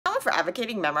known for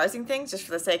advocating memorizing things just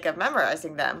for the sake of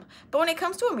memorizing them, but when it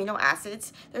comes to amino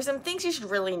acids, there's some things you should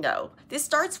really know. This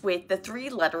starts with the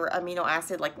 3-letter amino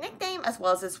acid like nickname as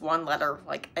well as its 1-letter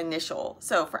like initial.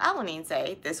 So for alanine,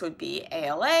 say, this would be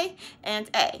ALA and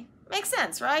A. Makes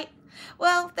sense, right?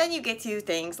 Well, then you get to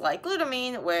things like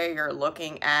glutamine, where you're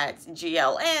looking at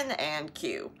GLN and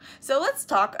Q. So let's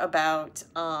talk about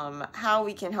how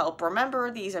we can help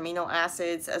remember these amino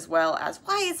acids, as well as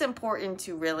why it's important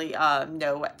to really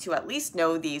know, to at least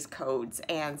know these codes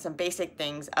and some basic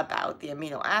things about the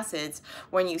amino acids.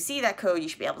 When you see that code, you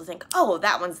should be able to think, oh,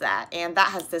 that one's that, and that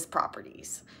has this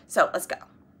properties. So let's go.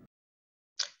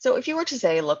 So if you were to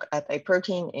say, look at a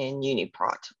protein in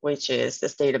UniProt, which is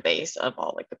this database of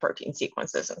all like the protein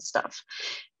sequences and stuff.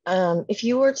 If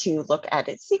you were to look at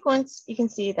its sequence, you can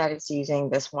see that it's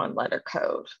using this 1-letter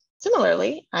code.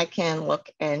 Similarly, I can look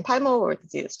in PyMo where we can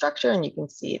see the structure, and you can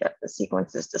see that the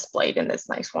sequence is displayed in this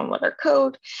nice 1-letter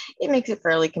code. It makes it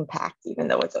fairly compact, even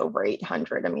though it's over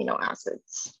 800 amino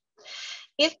acids.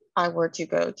 If I were to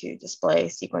go to display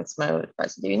sequence mode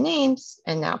residue names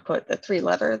and now put the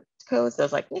 3-letter codes,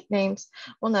 those like nicknames,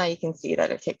 well, now you can see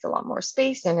that it takes a lot more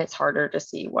space and it's harder to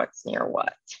see what's near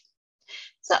what.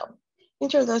 So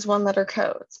enter those 1-letter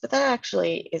codes, but that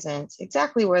actually isn't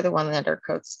exactly where the 1-letter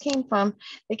codes came from.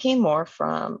 They came more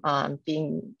from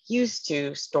being used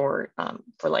to store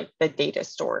for like the data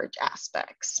storage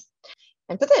aspects.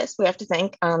 And for this, we have to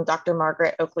thank Dr.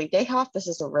 Margaret Oakley Dayhoff. This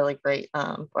is a really great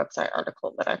website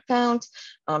article that I found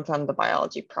from the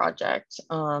biology project.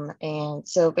 And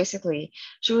so basically,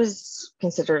 she was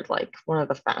considered like one of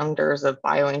the founders of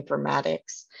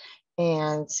bioinformatics.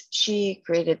 And she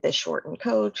created this shortened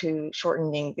code to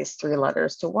shortening these 3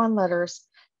 letters to 1 letters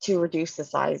to reduce the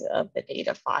size of the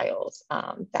data files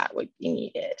that would be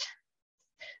needed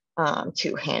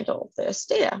to handle this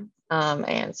data.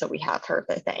 And so we have her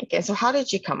to thank. And so how did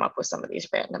she come up with some of these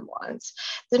random ones?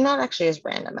 They're not actually as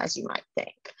random as you might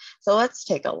think. So let's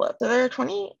take a look. So there are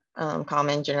 20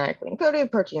 common genetically encoded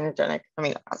proteinogenic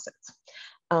amino acids.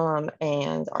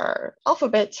 And our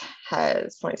alphabet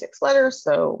has 26 letters,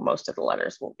 so most of the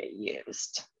letters will get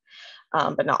used,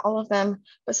 but not all of them.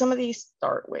 But some of these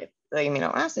start with the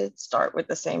amino acids start with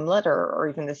the same letter or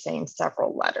even the same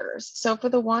several letters. So for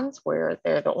the ones where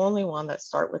they're the only one that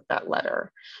start with that letter,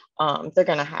 they're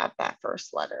going to have that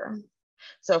first letter.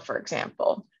 So for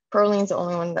example, proline's the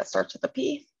only one that starts with a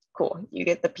P. Cool, you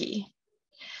get the P.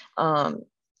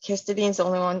 Histidine's the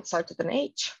only one that starts with an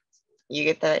H. You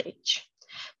get the H.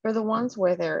 For the ones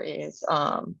where there is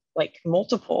like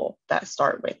multiple that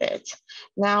start with it,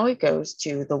 now it goes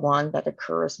to the one that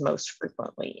occurs most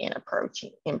frequently in a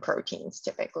protein, in proteins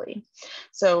typically.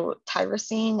 So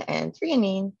tyrosine and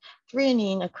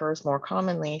threonine occurs more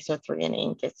commonly. So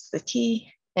threonine gets the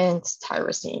T and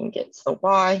tyrosine gets the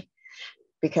Y,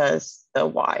 because the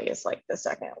Y is like the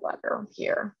second letter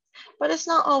here. But it's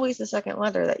not always the second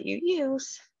letter that you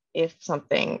use if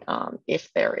something,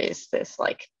 if there is this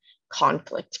like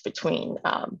conflict between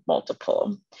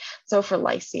multiple. So for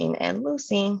lysine and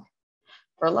leucine,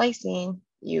 for lysine,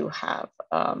 you have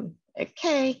a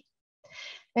K,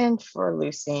 and for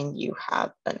leucine, you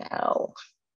have an L.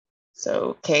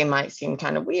 So K might seem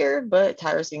kind of weird, but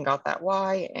tyrosine got that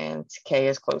Y, and K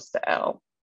is close to L.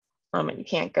 And you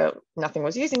can't go, nothing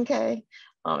was using K.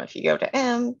 If you go to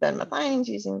M, then methionine's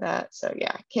using that. So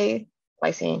yeah, K,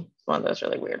 lysine, one of those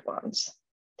really weird ones.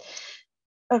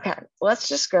 Okay, let's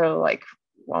just go like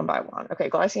one by one. Okay,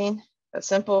 glycine, that's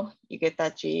simple. You get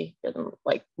that G,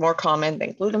 like more common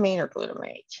than glutamine or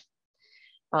glutamate.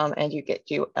 And you get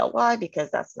GLY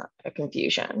because that's not a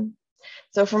confusion.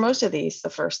 So for most of these, the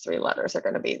first 3 letters are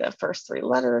going to be the first 3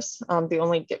 letters. The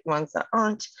only ones that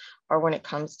aren't are when it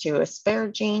comes to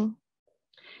asparagine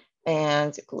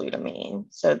and glutamine.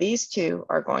 So these 2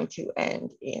 are going to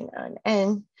end in an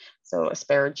N. So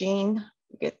asparagine,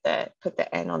 you get that, put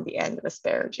the N on the end of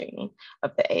asparagine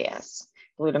of the AS.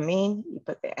 Glutamine, you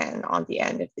put the N on the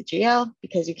end of the GL,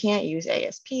 because you can't use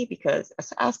ASP because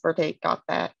aspartate got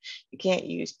that. You can't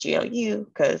use GLU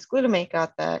because glutamate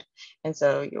got that. And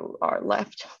so you are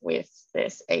left with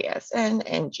this ASN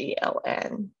and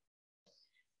GLN.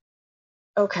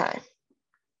 Okay.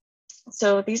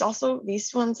 So these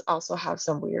ones also have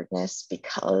some weirdness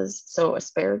because, so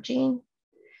asparagine,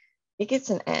 it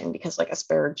gets an N because like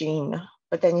asparagine,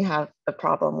 but then you have the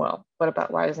problem, well, what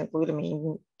about, why doesn't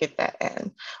glutamine get that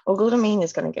N? Well, glutamine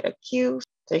is going to get a Q.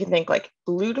 So you can think like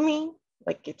glutamine,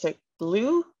 like it's a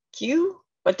glue Q,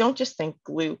 but don't just think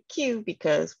glue Q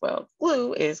because, well,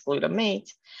 glue is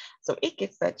glutamate. So it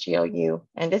gets that GLU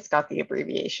and it's got the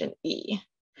abbreviation E.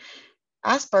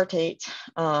 Aspartate,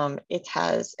 it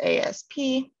has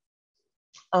ASP,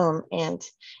 and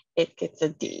it gets a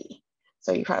D.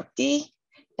 So you have D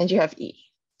and you have E.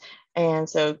 And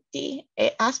so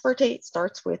aspartate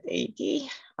starts with a D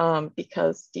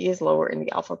because D is lower in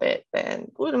the alphabet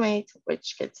than glutamate,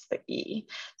 which gets the E.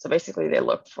 So basically they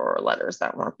looked for letters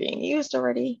that weren't being used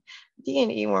already. D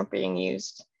and E weren't being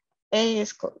used. D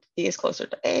is closer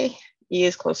to A, E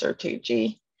is closer to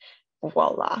G.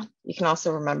 Voila. You can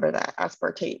also remember that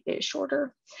aspartate is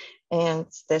shorter, and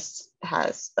this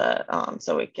has the,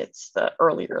 so it gets the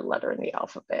earlier letter in the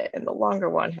alphabet, and the longer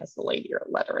one has the later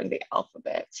letter in the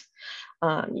alphabet.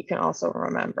 You can also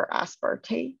remember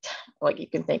aspartate, like you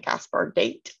can think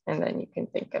aspartate, and then you can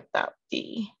think of that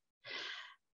D.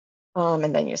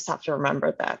 And then you just have to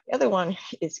remember that the other one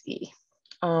is E.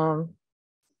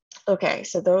 Okay,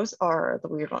 so those are the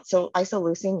weird ones. So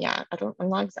isoleucine, yeah, I'm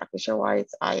not exactly sure why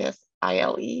it's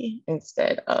ILE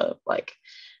instead of like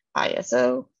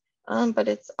ISO, but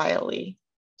it's ILE.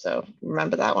 So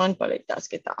remember that one, but it does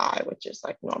get the I, which is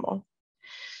like normal.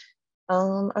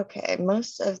 Okay,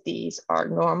 most of these are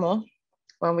normal.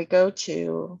 When we go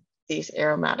to these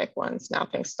aromatic ones, now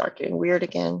things start getting weird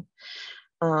again.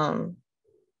 So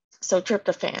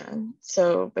tryptophan.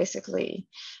 So basically,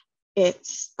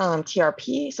 it's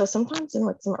TRP. So sometimes in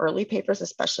like some early papers,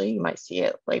 especially, you might see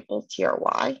it labeled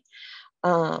TRY.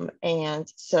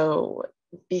 And so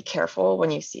be careful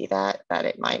when you see that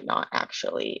it might not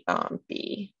actually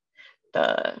be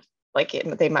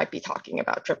they might be talking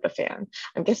about tryptophan.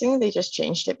 I'm guessing they just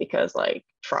changed it because like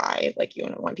try, like you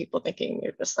don't want people thinking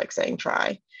you're just like saying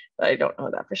try, but I don't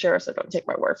know that for sure. So don't take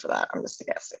my word for that. I'm just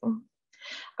guessing.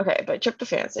 Okay, but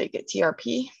tryptophan, so you get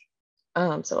TRP,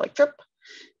 so like trip,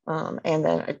 and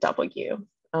then a W.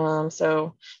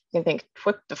 So you can think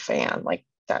tryptophan, like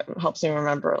that helps me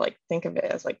remember, like think of it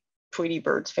as like Tweety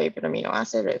Bird's favorite amino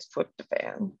acid is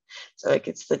tryptophan. So like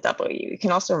it's the W. You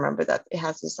can also remember that it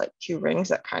has these like two rings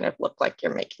that kind of look like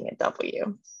you're making a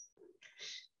W.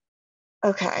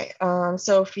 Okay,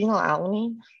 so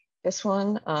phenylalanine, this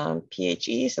one,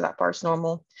 PHE, so that part's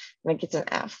normal, and it gets an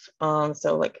F.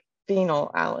 So like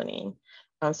phenylalanine,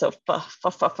 so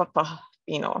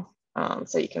phenol.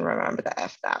 So you can remember the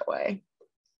F that way.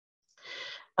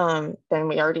 Then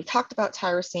we already talked about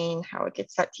tyrosine, how it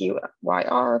gets that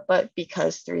TYR, but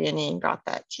because threonine got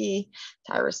that T,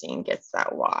 tyrosine gets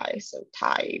that Y, so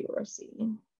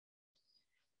tyrosine.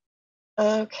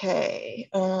 Okay,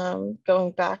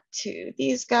 going back to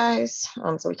these guys.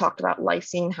 So we talked about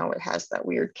lysine, how it has that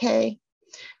weird K,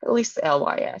 at least the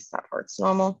LYS, that part's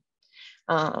normal.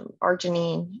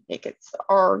 Arginine, it gets the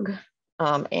ARG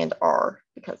and R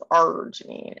because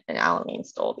arginine and alanine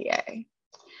stole the A.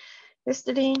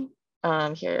 Histidine,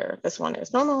 here, this one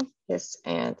is normal, his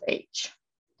and H.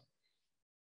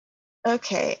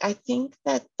 Okay, I think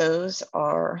that those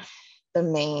are the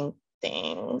main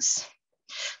things.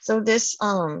 So this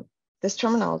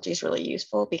terminology is really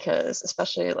useful because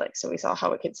especially like, so we saw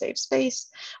how it could save space.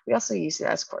 We also use it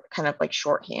as kind of like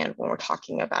shorthand when we're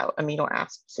talking about amino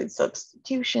acid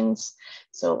substitutions.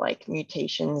 So like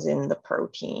mutations in the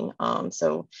protein.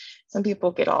 So some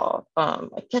people get all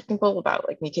like technical about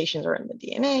like mutations are in the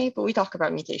DNA, but we talk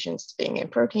about mutations being in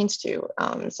proteins too.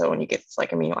 So when you get this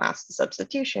like amino acid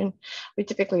substitution, we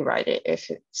typically write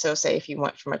it so say if you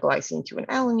went from a glycine to an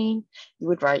alanine, you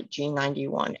would write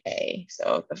G91A.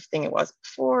 So the thing it was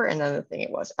before and then the thing it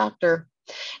was after.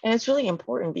 And it's really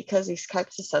important because these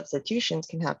types of substitutions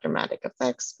can have dramatic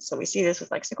effects. So we see this with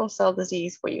like sickle cell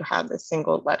disease where you have this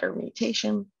single letter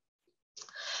mutation.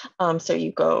 So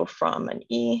you go from an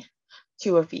E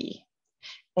to a V.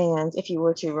 And if you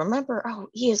were to remember, oh,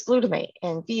 E is glutamate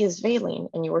and V is valine,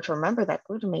 and you were to remember that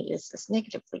glutamate is this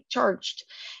negatively charged,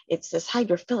 it's this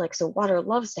hydrophilic, so water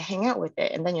loves to hang out with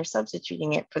it. And then you're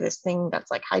substituting it for this thing that's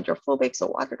like hydrophobic, so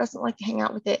water doesn't like to hang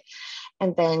out with it.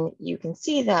 And then you can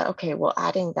see that, okay, well,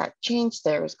 adding that change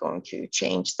there is going to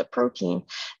change the protein,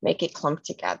 make it clump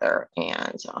together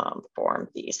and form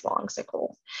these long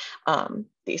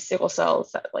these sickle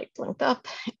cells that like link up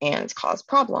and cause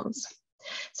problems.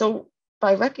 So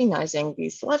by recognizing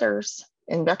these letters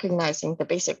and recognizing the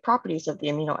basic properties of the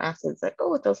amino acids that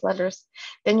go with those letters,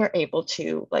 then you're able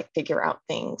to like figure out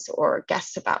things or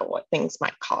guess about what things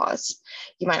might cause.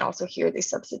 You might also hear these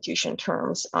substitution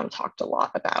terms talked a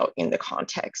lot about in the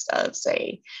context of,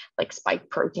 say, like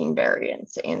spike protein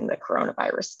variants in the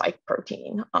coronavirus spike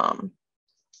protein.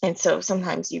 And so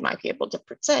sometimes you might be able to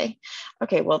say,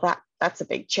 okay, well, that's a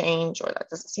big change, or that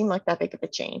doesn't seem like that big of a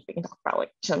change. We can talk about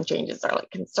like some changes are like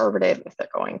conservative if they're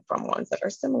going from ones that are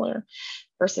similar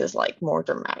versus like more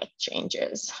dramatic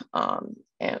changes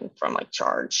and from like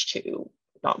charge to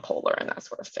nonpolar and that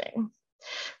sort of thing.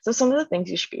 So some of the things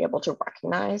you should be able to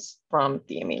recognize from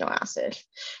the amino acid.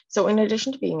 So in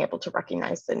addition to being able to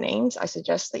recognize the names, I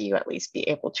suggest that you at least be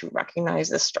able to recognize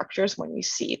the structures when you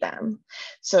see them.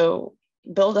 So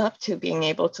build up to being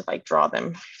able to like draw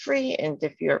them free. And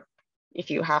if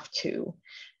you have to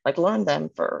like learn them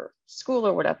for school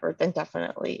or whatever, then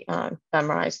definitely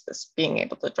memorize this, being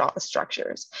able to draw the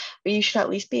structures. But you should at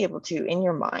least be able to, in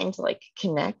your mind, like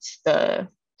connect the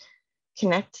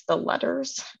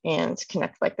letters and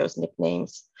connect like those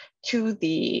nicknames to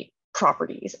the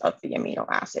properties of the amino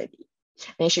acid.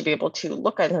 And you should be able to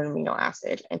look at an amino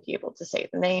acid and be able to say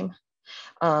the name,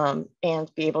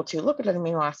 and be able to look at an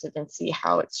amino acid and see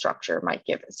how its structure might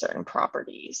give it certain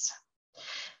properties.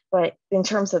 But in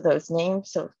terms of those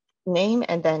names, so name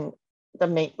and then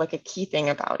like a key thing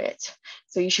about it.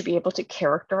 So you should be able to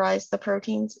characterize the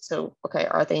proteins. So, okay,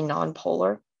 are they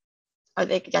nonpolar? Are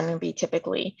they going to be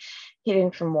typically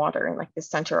hidden from water in like the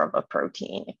center of a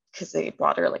protein because the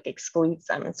water like excludes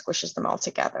them and squishes them all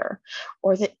together?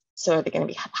 Or so are they going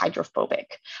to be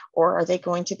hydrophobic? Or are they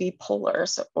going to be polar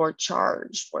or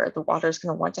charged where the water is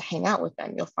going to want to hang out with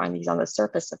them? You'll find these on the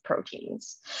surface of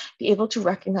proteins. Be able to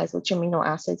recognize which amino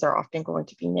acids are often going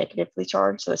to be negatively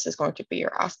charged. So this is going to be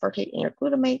your aspartate and your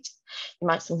glutamate. You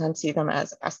might sometimes see them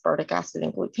as aspartic acid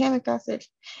and glutamic acid.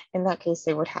 In that case,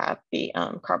 they would have the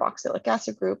carboxylic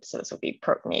acid group. So this would be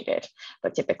protonated,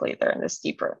 but typically they're in this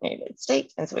deprotonated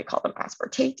state. And so we call them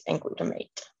aspartate and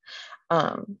glutamate.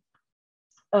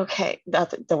 Okay,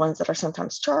 the ones that are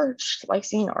sometimes charged,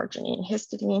 lysine, arginine,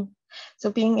 histidine.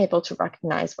 So being able to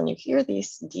recognize when you hear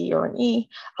these D or an E,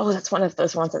 oh, that's one of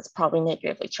those ones that's probably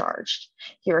negatively charged.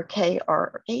 Hear a K,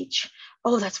 R, or H,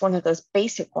 oh, that's one of those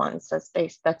basic ones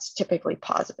that's typically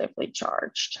positively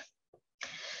charged.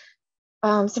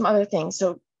 Some other things,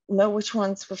 so know which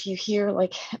ones, if you hear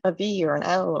like a V or an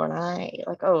L or an I,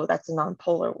 like, oh, that's a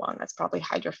nonpolar one, that's probably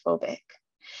hydrophobic.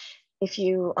 If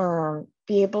you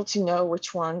be able to know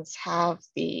which ones have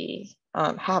this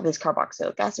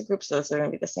carboxylic acid group, so those are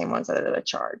going to be the same ones that are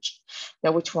charged.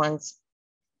 Know which ones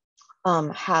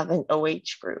have an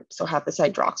OH group, so have this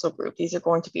hydroxyl group. These are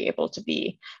going to be able to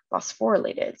be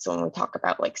phosphorylated. So when we talk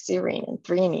about like serine and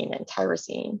threonine and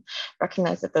tyrosine,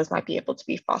 recognize that those might be able to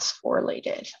be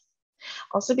phosphorylated.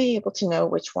 Also be able to know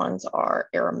which ones are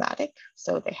aromatic.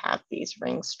 So they have these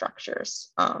ring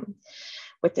structures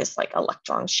with this like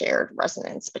electron shared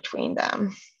resonance between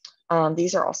them.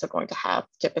 These are also going to have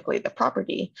typically the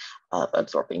property of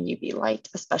absorbing UV light,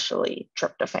 especially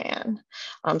tryptophan.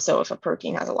 So if a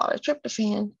protein has a lot of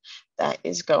tryptophan, that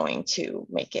is going to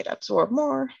make it absorb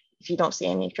more. If you don't see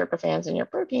any tryptophans in your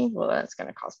protein, well, that's going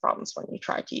to cause problems when you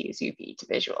try to use UV to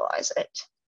visualize it.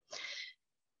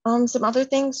 Some other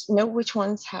things, know which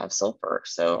ones have sulfur.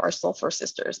 So our sulfur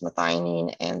sisters,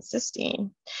 methionine and cysteine.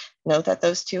 Know that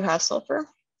those two have sulfur.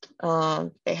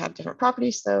 They have different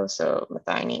properties though. So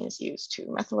methionine is used to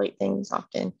methylate things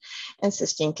often, and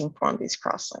cysteine can form these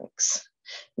cross-links.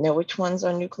 Know which ones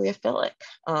are nucleophilic.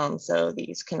 So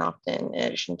these can often, in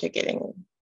addition to getting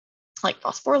like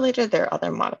phosphorylated, there are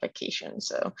other modifications.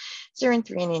 So serine,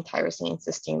 threonine, tyrosine,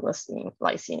 cysteine,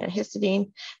 lysine, and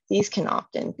histidine, these can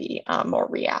often be more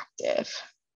reactive.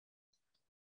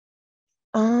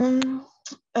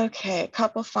 Okay, a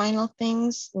couple final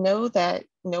things. Know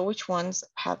which ones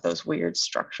have those weird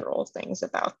structural things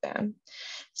about them.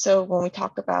 So when we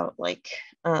talk about like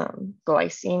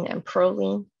glycine and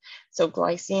proline, so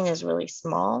glycine is really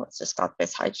small, it's just got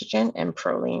this hydrogen, and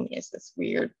proline is this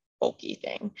weird bulky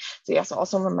thing. So you have to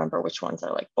also remember which ones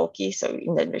are like bulky. So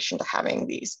in addition to having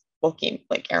these bulky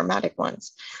like aromatic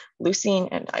ones, leucine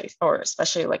and or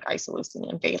especially like isoleucine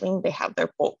and valine, they have their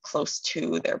bulk close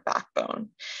to their backbone.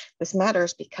 This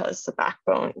matters because the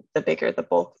backbone, the bigger the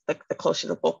bulk, the closer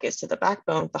the bulk is to the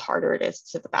backbone, the harder it is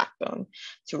to the backbone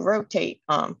to rotate.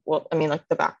 Well, I mean, like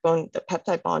the backbone, the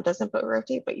peptide bond doesn't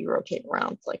rotate, but you rotate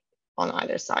around like on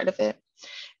either side of it.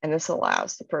 And this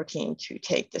allows the protein to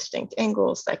take distinct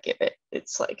angles that give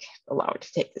it's like allow it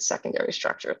to take the secondary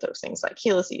structure of those things like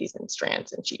helices and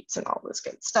strands and sheets and all this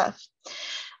good stuff.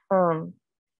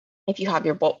 If you have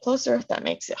your bulk closer, that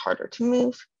makes it harder to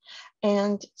move.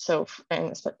 And so,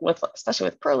 especially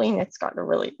with proline, it's got a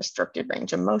really restricted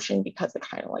range of motion because it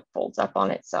kind of like folds up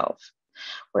on itself.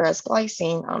 Whereas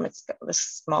glycine, it's got this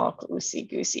small,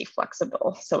 loosey-goosey,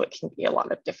 flexible, so it can be a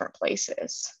lot of different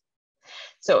places.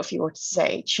 So if you were to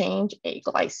say change a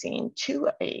glycine to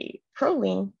a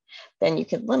proline, then you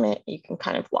can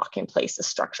kind of lock in place the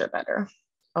structure better.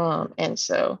 And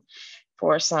so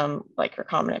for some like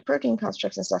recombinant protein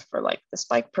constructs and stuff for like the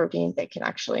spike protein, they can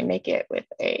actually make it with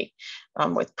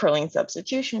with proline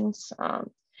substitutions.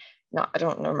 no, I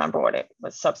don't remember what it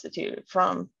was substituted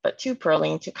from, but to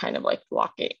proline to kind of like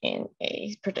lock it in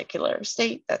a particular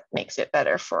state that makes it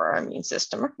better for our immune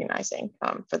system recognizing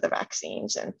for the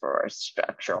vaccines and for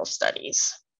structural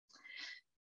studies.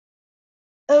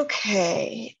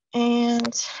 Okay,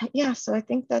 and yeah, so I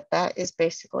think that that is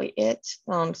basically it.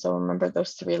 So remember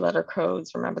those 3-letter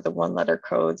codes, remember the 1-letter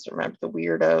codes, remember the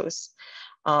weirdos,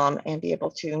 and be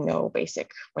able to know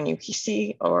basic, when you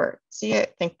see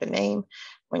it, think the name.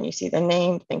 When you see the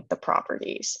name, think the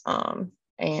properties.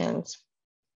 And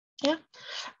yeah.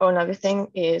 Oh, another thing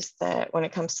is that when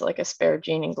it comes to like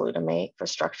asparagine and glutamate for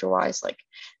structure wise, like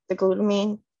the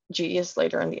glutamine G is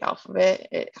later in the alphabet,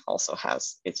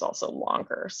 it's also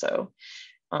longer. So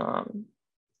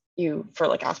for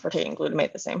like aspartate and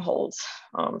glutamate, the same holds.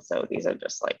 So these are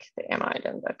just like the amide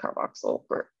and the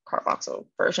carboxyl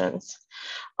versions.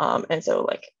 And so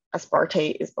like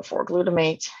aspartate is before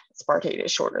glutamate. Aspartate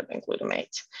is shorter than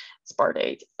glutamate.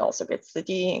 Aspartate also gets the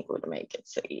D and glutamate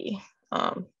gets the E.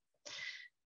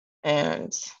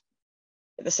 And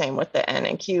the same with the N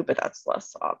and Q, but that's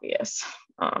less obvious.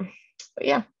 But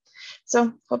yeah,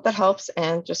 so hope that helps,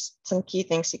 and just some key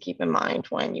things to keep in mind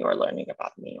when you are learning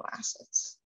about amino acids.